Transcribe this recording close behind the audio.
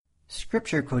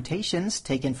Scripture quotations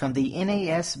taken from the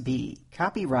NASB.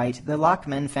 Copyright the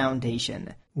Lockman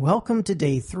Foundation. Welcome to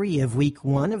Day 3 of Week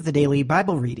 1 of the Daily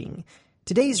Bible Reading.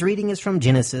 Today's reading is from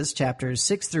Genesis chapters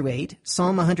 6 through 8,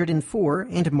 Psalm 104,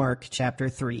 and Mark chapter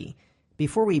 3.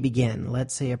 Before we begin,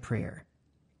 let's say a prayer.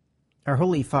 Our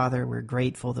Holy Father, we're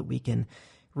grateful that we can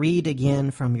read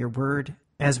again from your word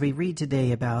as we read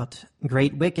today about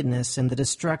great wickedness and the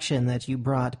destruction that you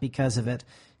brought because of it.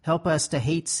 Help us to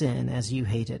hate sin as you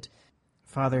hate it.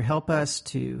 Father, help us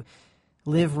to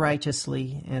live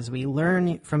righteously. As we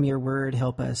learn from your word,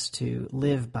 help us to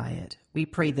live by it. We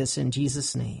pray this in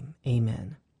Jesus' name.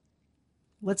 Amen.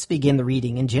 Let's begin the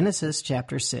reading in Genesis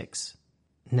chapter 6.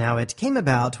 Now it came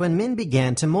about when men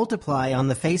began to multiply on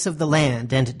the face of the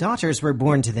land, and daughters were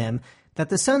born to them, that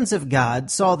the sons of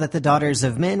God saw that the daughters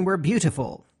of men were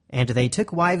beautiful, and they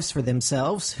took wives for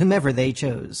themselves, whomever they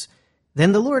chose.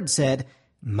 Then the Lord said,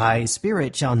 My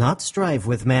spirit shall not strive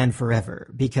with man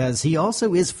forever, because he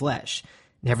also is flesh.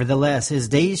 Nevertheless, his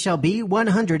days shall be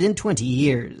 120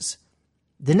 years.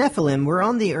 The Nephilim were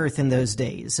on the earth in those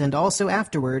days, and also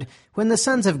afterward, when the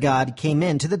sons of God came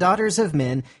in to the daughters of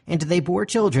men, and they bore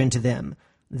children to them.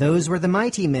 Those were the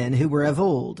mighty men who were of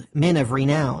old, men of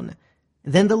renown.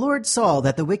 Then the Lord saw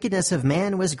that the wickedness of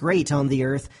man was great on the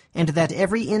earth, and that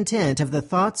every intent of the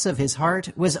thoughts of his heart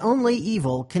was only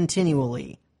evil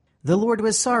continually. The Lord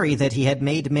was sorry that he had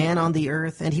made man on the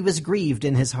earth, and he was grieved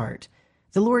in his heart.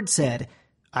 The Lord said,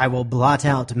 I will blot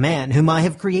out man whom I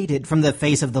have created from the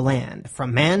face of the land,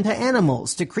 from man to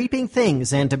animals, to creeping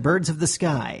things, and to birds of the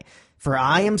sky, for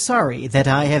I am sorry that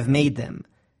I have made them.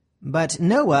 But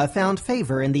Noah found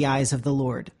favor in the eyes of the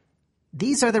Lord.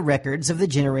 These are the records of the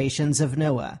generations of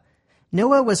Noah.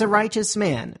 Noah was a righteous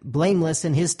man, blameless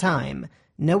in his time.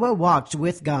 Noah walked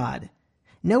with God.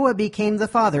 Noah became the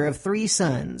father of 3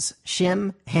 sons,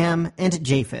 Shem, Ham, and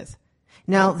Japheth.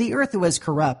 Now the earth was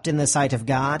corrupt in the sight of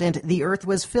God, and the earth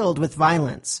was filled with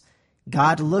violence.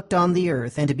 God looked on the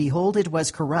earth, and behold, it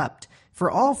was corrupt, for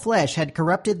all flesh had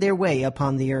corrupted their way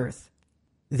upon the earth.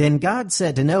 Then God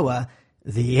said to Noah,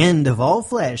 The end of all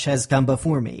flesh has come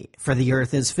before me, for the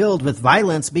earth is filled with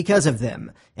violence because of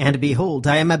them, and behold,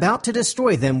 I am about to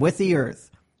destroy them with the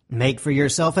earth. Make for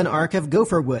yourself an ark of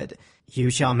gopher wood. You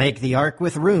shall make the ark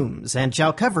with rooms, and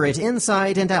shall cover it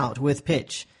inside and out with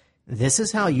pitch. This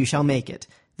is how you shall make it.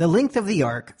 The length of the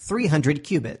ark, 300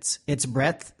 cubits, its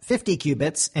breadth 50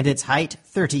 cubits, and its height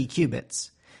 30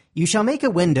 cubits. You shall make a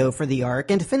window for the ark,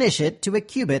 and finish it to a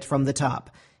cubit from the top,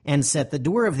 and set the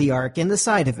door of the ark in the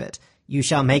side of it. You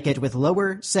shall make it with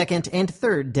lower, second, and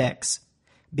third decks.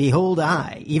 Behold,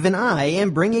 I, even I,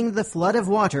 am bringing the flood of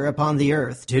water upon the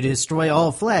earth, to destroy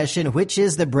all flesh in which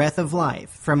is the breath of life,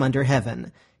 from under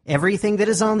heaven. Everything that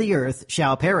is on the earth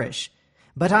shall perish.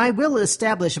 But I will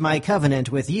establish my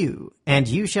covenant with you, and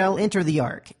you shall enter the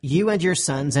ark, you and your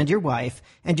sons and your wife,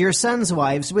 and your sons'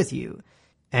 wives with you.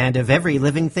 And of every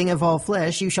living thing of all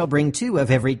flesh you shall bring 2 of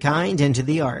every kind into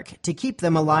the ark, to keep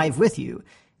them alive with you.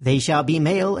 They shall be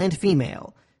male and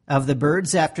female. Of the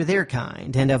birds after their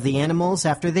kind, and of the animals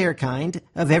after their kind,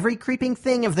 of every creeping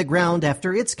thing of the ground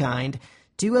after its kind,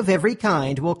 2 of every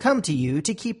kind will come to you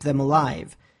to keep them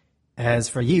alive. As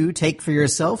for you, take for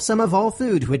yourself some of all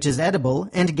food which is edible,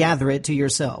 and gather it to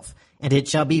yourself, and it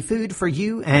shall be food for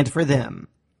you and for them.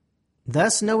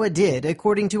 Thus Noah did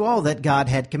according to all that God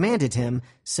had commanded him,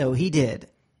 so he did.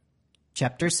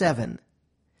 Chapter 7.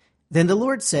 Then the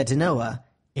Lord said to Noah,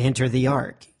 Enter the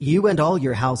ark, you and all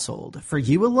your household, for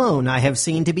you alone I have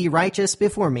seen to be righteous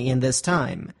before me in this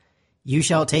time. You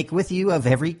shall take with you of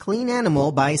every clean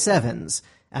animal by 7s,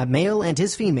 a male and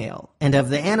his female, and of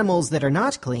the animals that are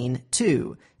not clean,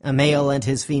 2, a male and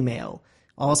his female.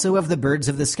 Also of the birds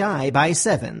of the sky by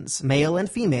 7s, male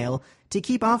and female, to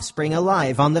keep offspring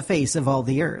alive on the face of all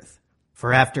the earth.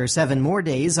 For after 7 more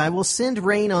days I will send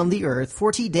rain on the earth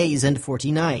 40 days and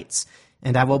 40 nights,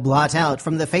 and I will blot out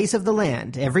from the face of the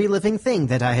land every living thing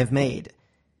that I have made.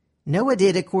 Noah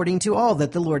did according to all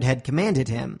that the Lord had commanded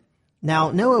him. Now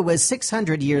Noah was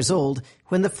 600 years old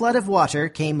when the flood of water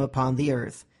came upon the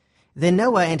earth. Then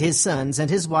Noah and his sons and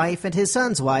his wife and his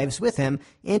sons' wives with him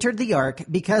entered the ark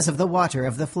because of the water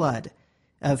of the flood.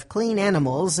 Of clean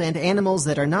animals and animals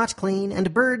that are not clean,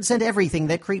 and birds and everything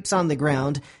that creeps on the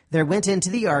ground, there went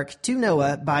into the ark to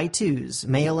Noah by 2s,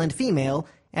 male and female,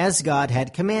 as God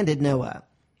had commanded Noah.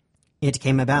 It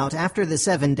came about after the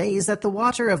 7 days that the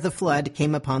water of the flood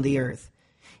came upon the earth.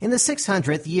 In the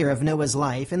 600th year of Noah's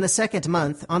life, in the 2nd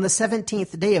month, on the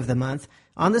 17th day of the month,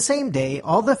 on the same day,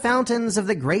 all the fountains of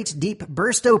the great deep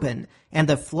burst open, and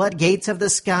the floodgates of the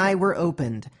sky were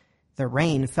opened. The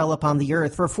rain fell upon the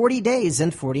earth for 40 days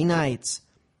and 40 nights.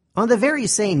 On the very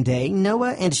same day,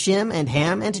 Noah and Shem and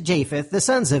Ham and Japheth, the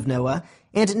sons of Noah,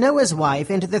 and Noah's wife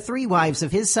and the 3 wives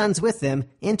of his sons with them,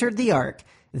 entered the ark,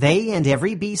 they and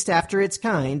every beast after its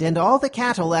kind, and all the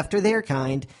cattle after their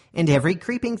kind, and every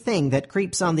creeping thing that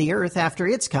creeps on the earth after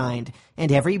its kind,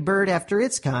 and every bird after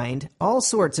its kind, all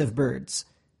sorts of birds.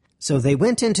 So they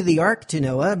went into the ark to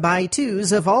Noah by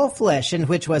twos of all flesh in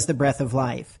which was the breath of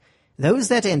life. Those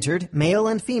that entered, male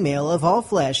and female of all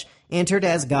flesh, entered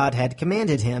as God had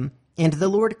commanded him, and the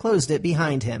Lord closed it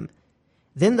behind him.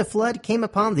 Then the flood came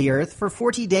upon the earth for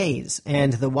 40 days,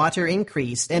 and the water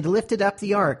increased and lifted up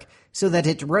the ark, so that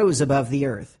it rose above the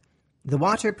earth. The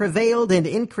water prevailed and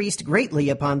increased greatly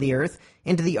upon the earth,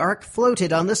 and the ark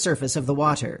floated on the surface of the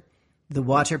water. The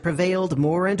water prevailed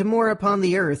more and more upon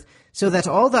the earth, so that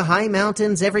all the high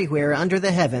mountains everywhere under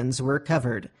the heavens were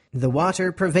covered. The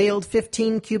water prevailed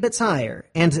 15 cubits higher,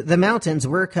 and the mountains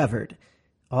were covered.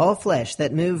 All flesh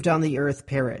that moved on the earth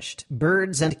perished,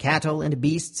 birds and cattle and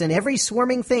beasts and every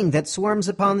swarming thing that swarms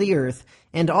upon the earth,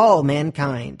 and all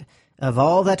mankind. Of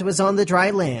all that was on the dry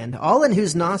land, all in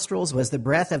whose nostrils was the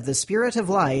breath of the Spirit of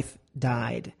life,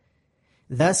 died.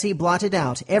 Thus he blotted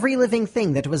out every living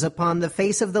thing that was upon the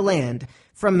face of the land,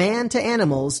 from man to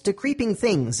animals to creeping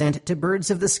things and to birds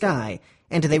of the sky,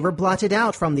 and they were blotted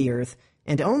out from the earth,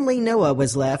 and only Noah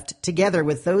was left, together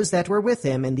with those that were with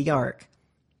him in the ark.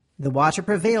 The water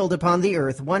prevailed upon the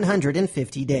earth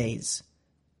 150 days.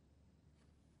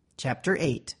 Chapter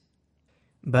 8.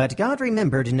 But God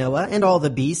remembered Noah and all the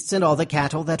beasts and all the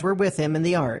cattle that were with him in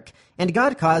the ark, and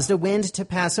God caused a wind to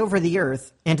pass over the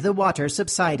earth, and the water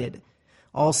subsided.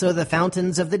 Also the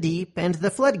fountains of the deep and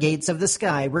the floodgates of the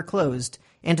sky were closed,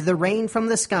 and the rain from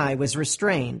the sky was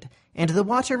restrained, and the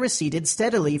water receded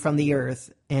steadily from the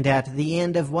earth, and at the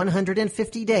end of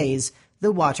 150 days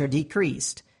the water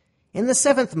decreased. In the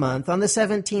 7th month, on the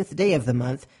 17th day of the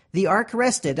month, the ark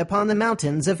rested upon the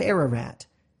mountains of Ararat.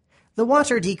 The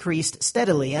water decreased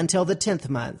steadily until the 10th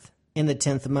month. In the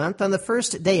 10th month, on the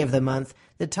 1st day of the month,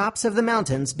 the tops of the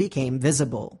mountains became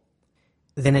visible.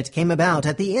 Then it came about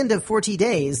at the end of 40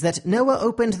 days that Noah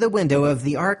opened the window of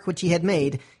the ark which he had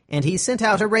made, and he sent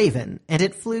out a raven, and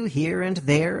it flew here and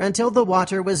there until the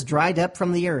water was dried up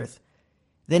from the earth.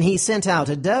 Then he sent out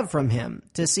a dove from him,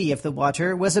 to see if the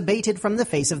water was abated from the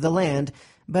face of the land,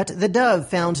 but the dove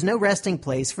found no resting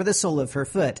place for the sole of her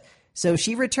foot, so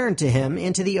she returned to him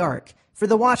into the ark, for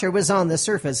the water was on the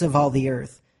surface of all the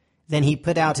earth. Then he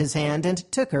put out his hand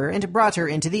and took her and brought her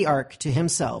into the ark to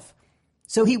himself.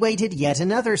 So he waited yet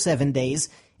another 7 days,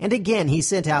 and again he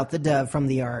sent out the dove from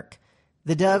the ark.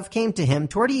 The dove came to him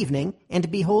toward evening,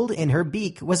 and behold, in her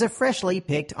beak was a freshly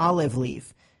picked olive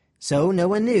leaf. So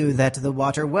Noah knew that the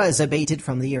water was abated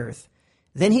from the earth.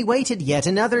 Then he waited yet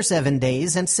another 7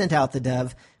 days, and sent out the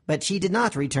dove, but she did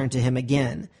not return to him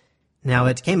again. Now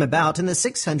it came about in the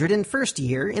 601st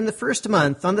year, in the 1st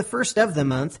month, on the 1st of the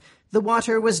month, the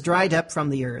water was dried up from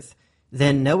the earth.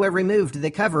 Then Noah removed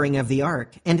the covering of the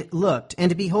ark, and looked,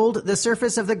 and behold, the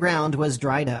surface of the ground was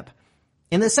dried up.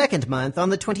 In the 2nd month,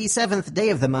 on the 27th day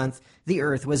of the month, the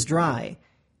earth was dry.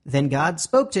 Then God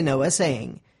spoke to Noah,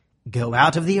 saying, Go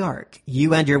out of the ark,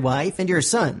 you and your wife and your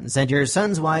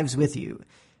sons wives with you.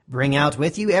 Bring out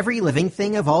with you every living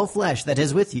thing of all flesh that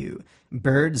is with you,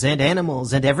 birds and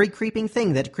animals and every creeping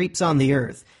thing that creeps on the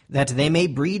earth, that they may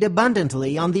breed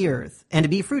abundantly on the earth, and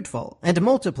be fruitful, and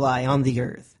multiply on the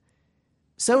earth.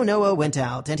 So Noah went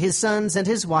out, and his sons and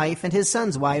his wife and his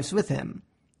sons' wives with him.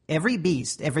 Every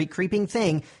beast, every creeping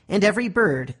thing, and every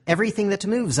bird, everything that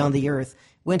moves on the earth,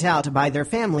 went out by their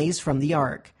families from the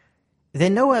ark.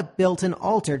 Then Noah built an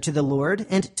altar to the Lord,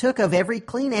 and took of every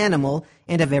clean animal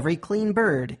and of every clean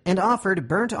bird, and offered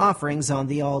burnt offerings on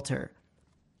the altar.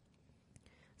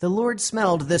 The Lord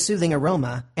smelled the soothing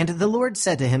aroma, and the Lord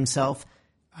said to himself,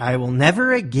 I will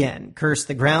never again curse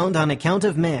the ground on account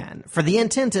of man, for the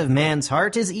intent of man's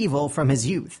heart is evil from his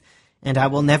youth, and I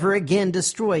will never again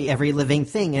destroy every living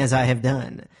thing as I have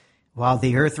done. While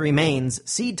the earth remains,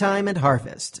 seed time and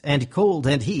harvest, and cold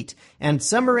and heat, and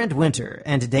summer and winter,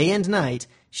 and day and night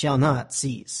shall not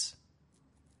cease.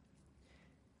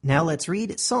 Now let's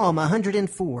read Psalm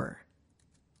 104.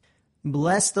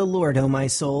 Bless the Lord, O my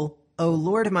soul. O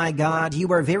Lord my God,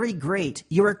 you are very great.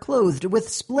 You are clothed with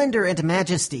splendor and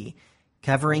majesty,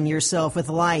 covering yourself with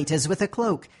light as with a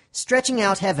cloak, stretching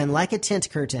out heaven like a tent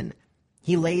curtain.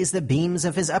 He lays the beams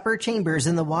of his upper chambers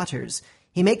in the waters.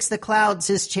 He makes the clouds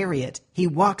his chariot. He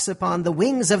walks upon the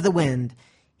wings of the wind.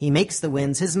 He makes the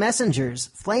winds his messengers,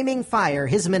 flaming fire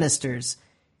his ministers.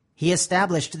 He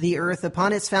established the earth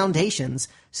upon its foundations,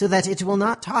 so that it will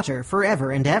not totter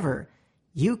forever and ever.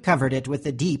 You covered it with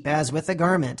the deep as with a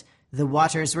garment. The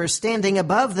waters were standing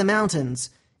above the mountains.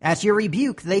 At your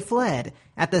rebuke they fled.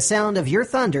 At the sound of your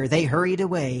thunder they hurried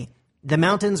away. The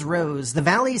mountains rose, the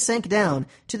valleys sank down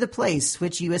to the place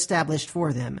which you established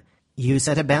for them. You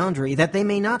set a boundary that they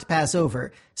may not pass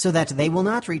over, so that they will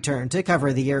not return to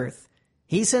cover the earth.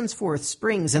 He sends forth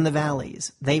springs in the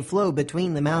valleys. They flow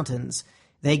between the mountains.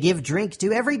 They give drink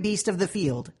to every beast of the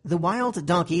field. The wild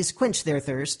donkeys quench their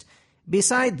thirst.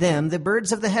 Beside them the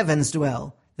birds of the heavens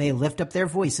dwell. They lift up their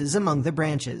voices among the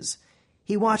branches.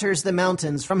 He waters the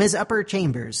mountains from his upper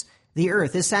chambers. The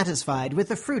earth is satisfied with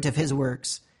the fruit of his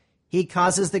works. He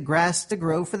causes the grass to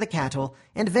grow for the cattle,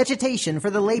 and vegetation for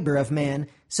the labor of man,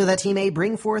 so that he may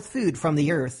bring forth food from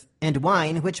the earth, and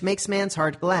wine which makes man's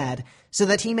heart glad, so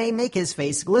that he may make his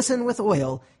face glisten with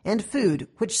oil, and food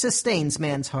which sustains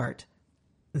man's heart.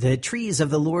 The trees of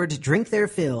the Lord drink their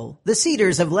fill, the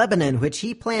cedars of Lebanon which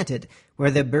he planted,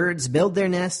 where the birds build their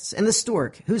nests, and the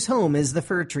stork, whose home is the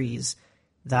fir trees.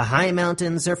 The high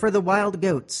mountains are for the wild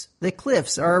goats. The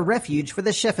cliffs are a refuge for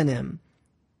the Shephanim.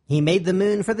 He made the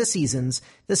moon for the seasons.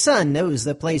 The sun knows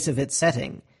the place of its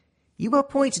setting. You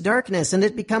appoint darkness, and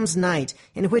it becomes night,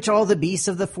 in which all the beasts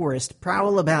of the forest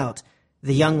prowl about.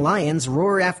 The young lions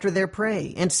roar after their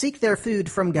prey, and seek their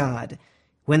food from God.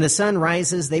 When the sun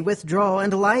rises, they withdraw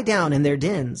and lie down in their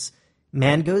dens.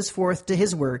 Man goes forth to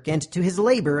his work and to his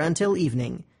labor until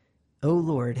evening. O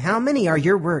Lord, how many are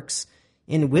your works?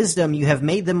 In wisdom you have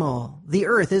made them all. The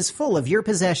earth is full of your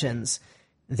possessions.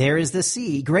 There is the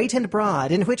sea, great and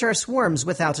broad, in which are swarms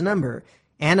without number,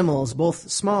 animals both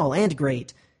small and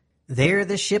great. There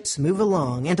the ships move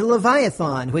along, and a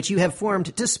Leviathan which you have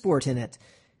formed to sport in it.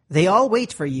 They all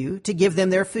wait for you to give them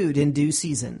their food in due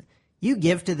season. You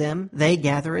give to them, they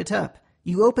gather it up.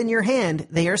 You open your hand,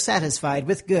 they are satisfied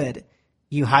with good.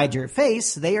 You hide your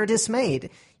face, they are dismayed.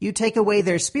 You take away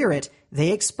their spirit,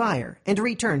 they expire, and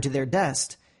return to their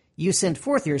dust. You send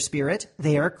forth your spirit,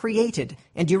 they are created,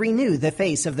 and you renew the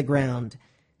face of the ground.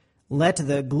 Let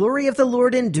the glory of the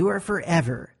Lord endure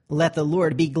forever. Let the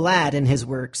Lord be glad in his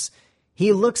works.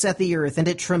 He looks at the earth, and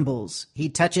it trembles. He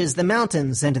touches the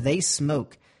mountains, and they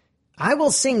smoke. I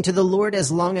will sing to the Lord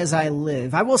as long as I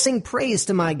live. I will sing praise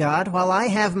to my God while I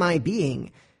have my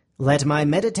being. Let my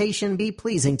meditation be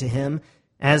pleasing to him.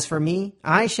 As for me,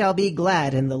 I shall be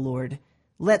glad in the Lord.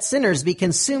 Let sinners be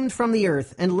consumed from the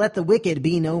earth, and let the wicked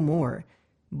be no more.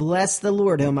 Bless the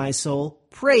Lord, O my soul.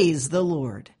 Praise the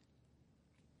Lord.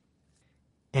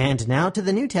 And now to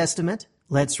the New Testament.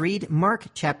 Let's read Mark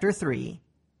chapter 3.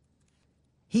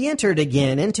 He entered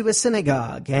again into a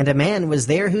synagogue, and a man was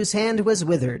there whose hand was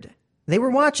withered. They were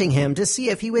watching him to see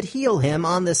if he would heal him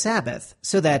on the Sabbath,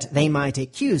 so that they might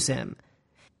accuse him.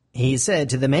 He said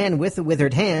to the man with the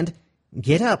withered hand,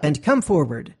 Get up and come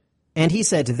forward. And he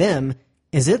said to them,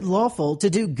 Is it lawful to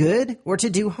do good or to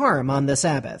do harm on the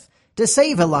Sabbath, to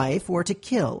save a life or to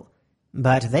kill?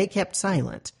 But they kept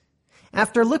silent.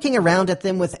 After looking around at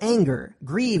them with anger,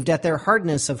 grieved at their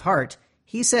hardness of heart,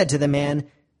 he said to the man,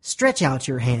 Stretch out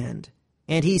your hand.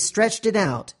 And he stretched it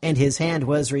out, and his hand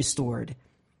was restored.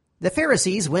 The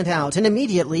Pharisees went out and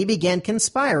immediately began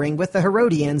conspiring with the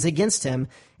Herodians against him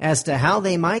as to how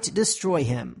they might destroy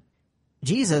him.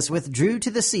 Jesus withdrew to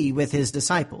the sea with his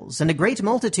disciples, and a great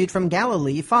multitude from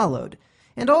Galilee followed,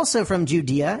 and also from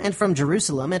Judea, and from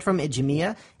Jerusalem, and from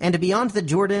Idumea, and beyond the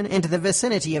Jordan, and the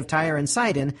vicinity of Tyre and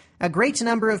Sidon, a great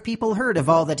number of people heard of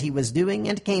all that he was doing,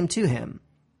 and came to him.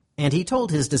 And he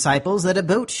told his disciples that a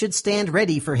boat should stand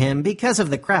ready for him because of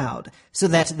the crowd, so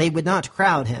that they would not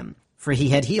crowd him. For he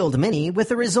had healed many, with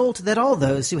the result that all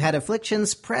those who had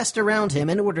afflictions pressed around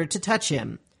him in order to touch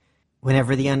him.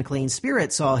 Whenever the unclean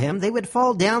spirit saw him, they would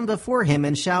fall down before him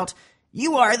and shout,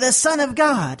 You are the Son of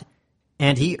God!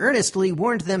 And he earnestly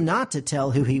warned them not to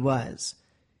tell who he was.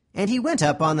 And he went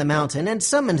up on the mountain and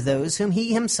summoned those whom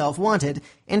he himself wanted,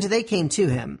 and they came to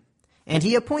him. And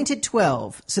he appointed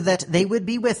 12, so that they would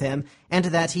be with him, and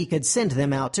that he could send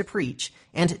them out to preach,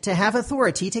 and to have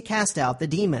authority to cast out the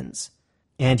demons.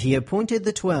 And he appointed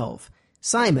the 12,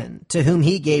 Simon, to whom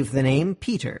he gave the name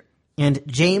Peter, and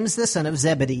James the son of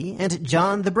Zebedee, and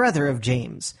John the brother of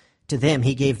James. To them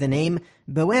he gave the name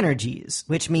Boanerges,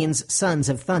 which means sons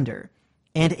of thunder.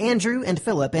 And Andrew, and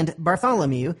Philip, and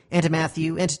Bartholomew, and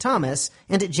Matthew, and Thomas,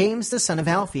 and James the son of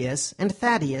Alphaeus, and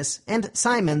Thaddeus, and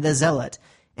Simon the Zealot,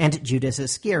 and Judas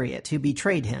Iscariot, who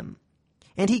betrayed him.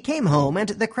 And he came home, and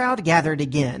the crowd gathered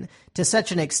again, to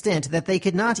such an extent that they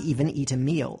could not even eat a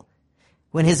meal.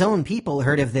 When his own people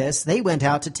heard of this, they went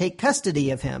out to take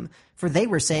custody of him, for they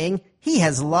were saying, He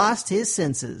has lost his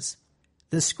senses.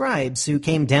 The scribes who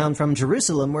came down from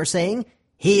Jerusalem were saying,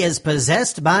 He is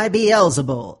possessed by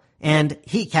Beelzebul, and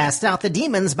he cast out the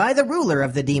demons by the ruler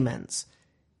of the demons.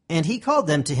 And he called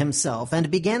them to himself,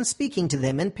 and began speaking to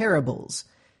them in parables.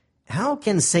 How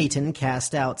can Satan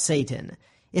cast out Satan?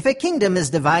 If a kingdom is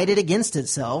divided against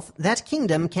itself, that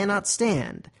kingdom cannot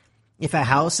stand. If a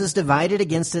house is divided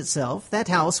against itself, that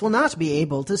house will not be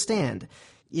able to stand.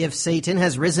 If Satan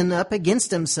has risen up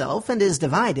against himself and is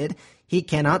divided, he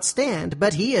cannot stand,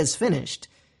 but he is finished.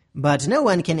 But no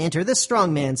one can enter the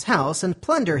strong man's house and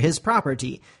plunder his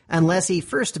property, unless he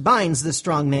first binds the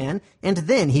strong man, and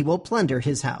then he will plunder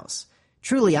his house.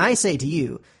 Truly I say to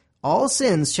you, all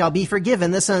sins shall be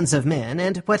forgiven the sons of men,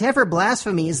 and whatever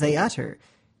blasphemies they utter.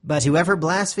 But whoever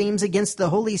blasphemes against the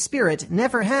Holy Spirit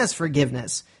never has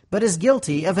forgiveness, but is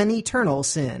guilty of an eternal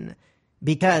sin.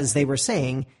 Because they were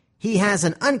saying, he has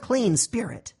an unclean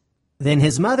spirit. Then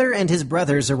his mother and his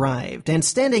brothers arrived, and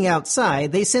standing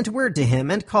outside, they sent word to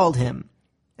him and called him.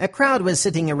 A crowd was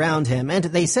sitting around him, and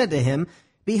they said to him,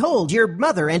 Behold, your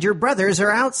mother and your brothers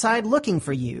are outside looking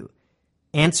for you.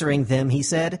 Answering them, he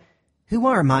said, Who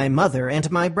are my mother and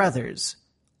my brothers?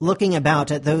 Looking about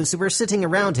at those who were sitting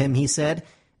around him, he said,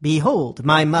 Behold,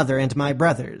 my mother and my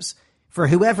brothers. For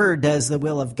whoever does the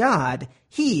will of God,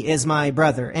 he is my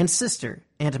brother and sister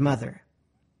and mother.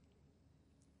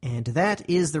 And that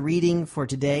is the reading for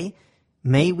today.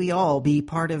 May we all be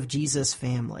part of Jesus'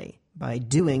 family by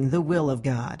doing the will of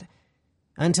God.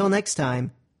 Until next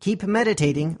time, keep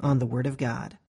meditating on the Word of God.